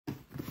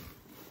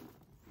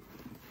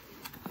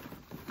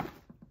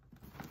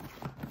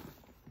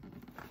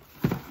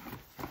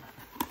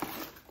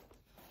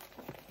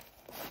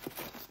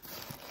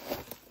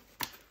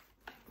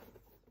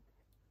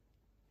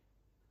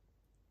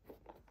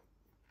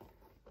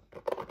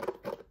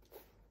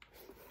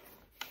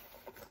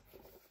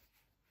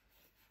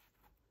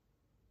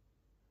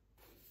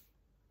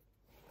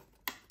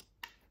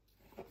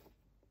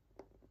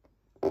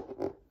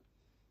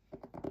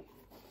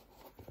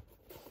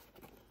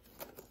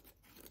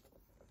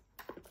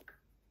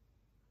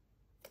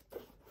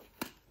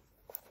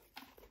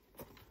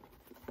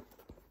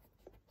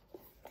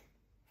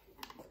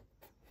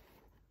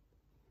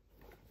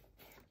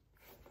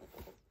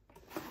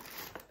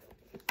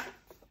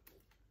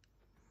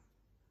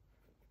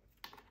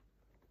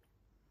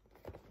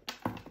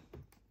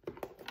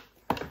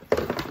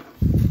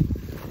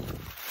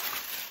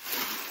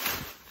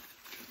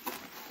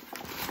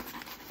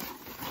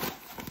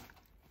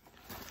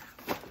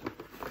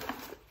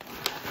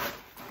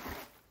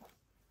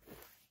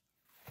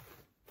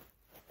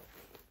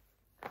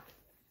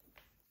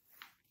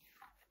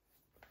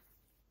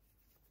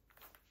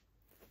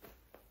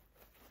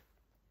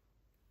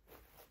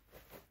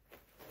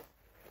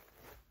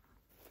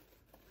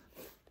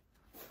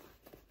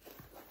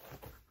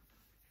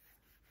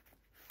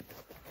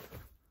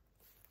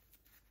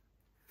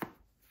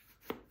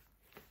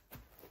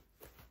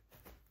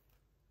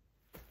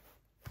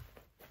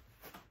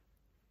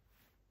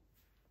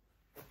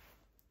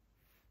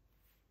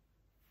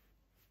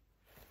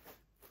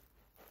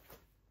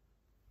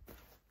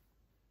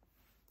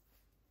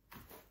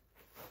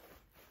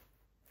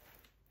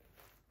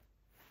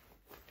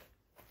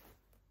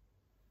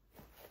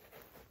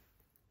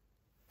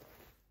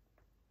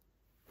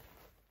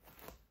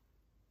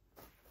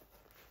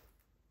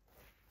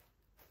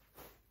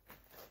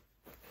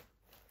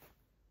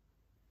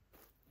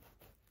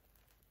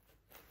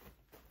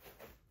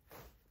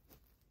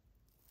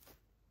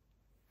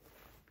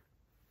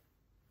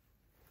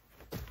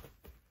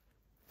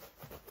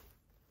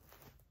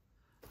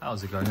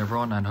How's it going,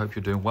 everyone? And hope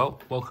you're doing well.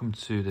 Welcome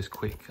to this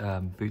quick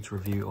boots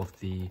review of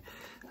the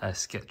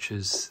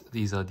Skechers.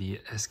 These are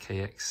the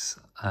SKX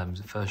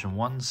version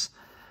 1s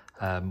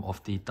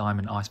of the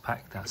Diamond Ice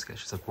Pack that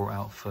Skechers have brought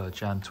out for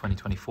Jan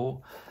 2024.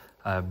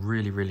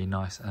 Really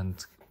nice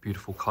and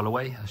beautiful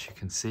colorway, as you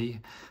can see,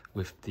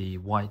 with the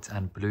white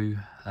and blue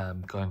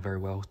going very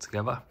well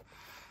together.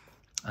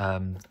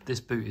 This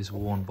boot is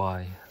worn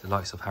by the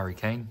likes of Harry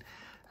Kane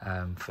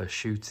for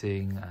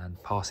shooting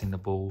and passing the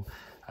ball.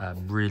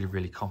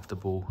 Really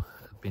comfortable.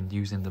 I've been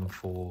using them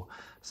for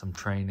some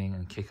training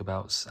and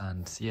kickabouts,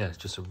 and yeah,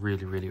 just a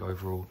really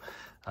overall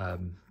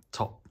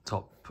top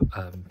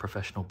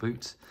professional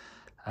boot,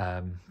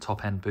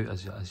 top end boot,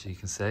 as you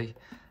can say.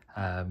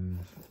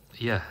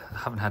 Yeah, I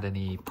haven't had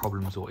any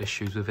problems or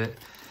issues with it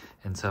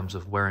in terms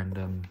of wearing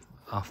them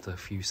after a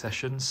few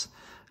sessions.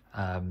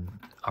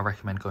 I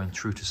recommend going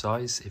true to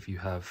size if you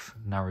have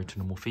narrow to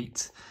normal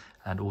feet,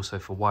 and also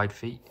for wide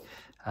feet.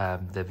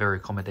 They're very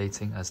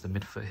accommodating, as the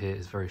midfoot here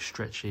is very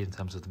stretchy in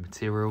terms of the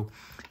material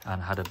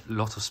and had a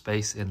lot of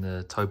space in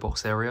the toe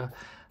box area.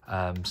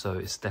 So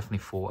it's definitely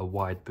for a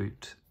wide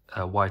boot,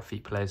 wide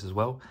feet players as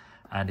well.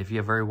 And if you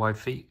have very wide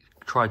feet,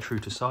 try true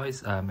to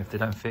size. If they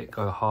don't fit,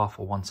 go half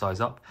or one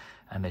size up,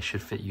 and they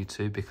should fit you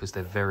too, because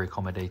they're very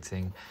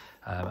accommodating,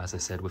 as I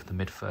said, with the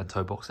midfoot and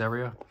toe box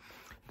area.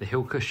 The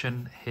heel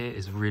cushion here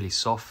is really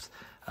soft,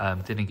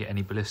 didn't get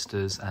any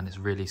blisters, and it's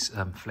really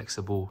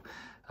flexible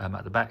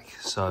at the back.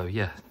 So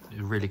yeah,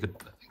 really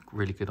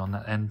good on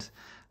that end.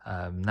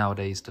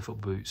 Nowadays the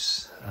foot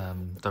boots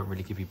don't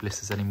really give you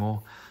blisters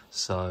anymore,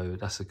 so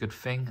that's a good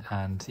thing.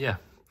 And yeah,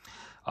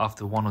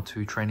 after one or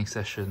two training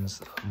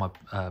sessions, my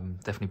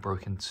definitely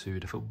broke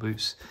into the foot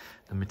boots.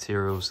 The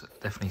materials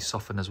definitely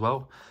soften as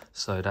well,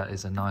 so that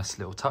is a nice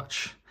little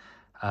touch.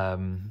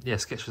 Yeah,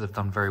 Skechers have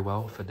done very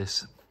well for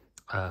this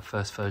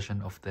first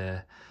version of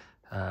their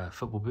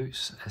football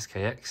boots,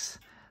 SKX.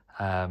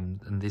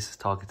 And this is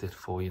targeted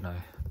for, you know,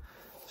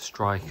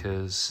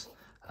 strikers,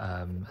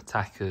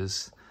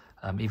 attackers,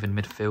 even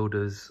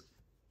midfielders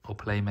or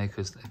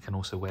playmakers that can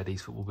also wear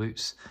these football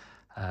boots.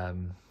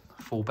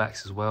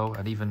 Fullbacks as well,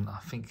 and even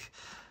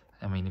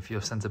I mean, if you're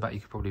a centre back,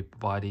 you could probably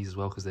buy these as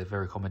well, because they're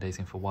very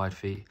accommodating for wide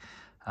feet,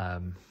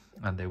 and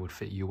they would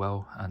fit you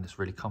well, and it's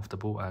really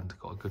comfortable and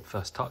got a good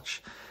first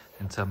touch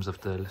in terms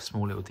of the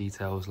small little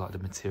details like the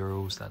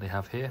materials that they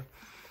have here.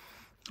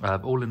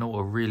 All in all,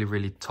 a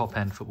really top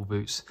end football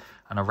boots,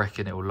 and I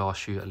reckon it will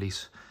last you at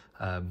least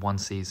one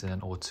season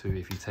or two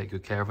if you take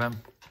good care of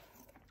them.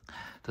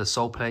 The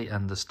sole plate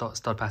and the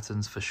stud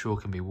patterns for sure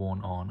can be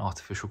worn on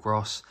artificial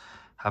grass.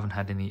 Haven't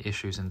had any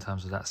issues in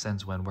terms of that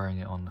sense when wearing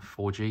it on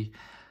 4G.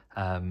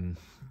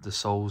 The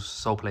sole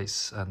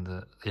plates and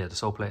the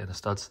sole plate and the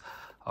studs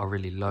are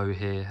really low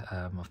here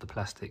of the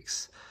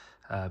plastics,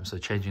 so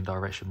changing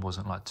direction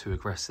wasn't like too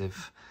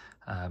aggressive.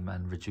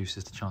 And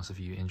reduces the chance of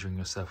you injuring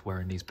yourself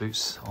wearing these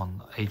boots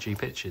on AG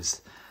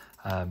pitches.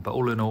 But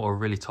all in all, a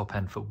really top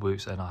end foot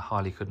boots, and I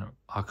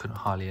couldn't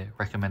highly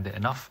recommend it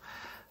enough,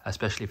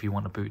 especially if you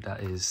want a boot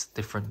that is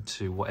different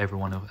to what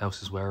everyone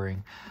else is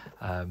wearing.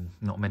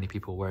 Not many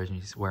people wearing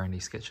these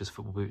Skechers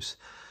football boots,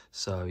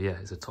 so yeah,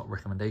 it's a top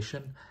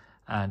recommendation.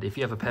 And if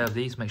you have a pair of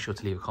these, make sure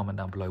to leave a comment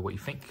down below what you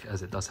think,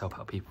 as it does help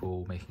out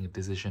people making a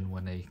decision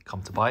when they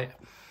come to buy it.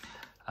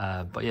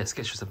 But yeah,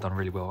 Skechers have done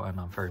really well, and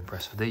I'm very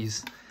impressed with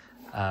these.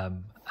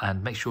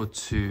 And make sure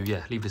to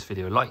leave this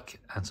video a like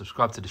and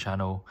subscribe to the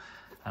channel,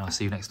 and I'll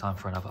see you next time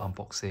for another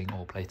unboxing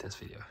or playtest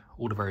video.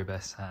 All the very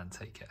best, and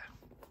take care.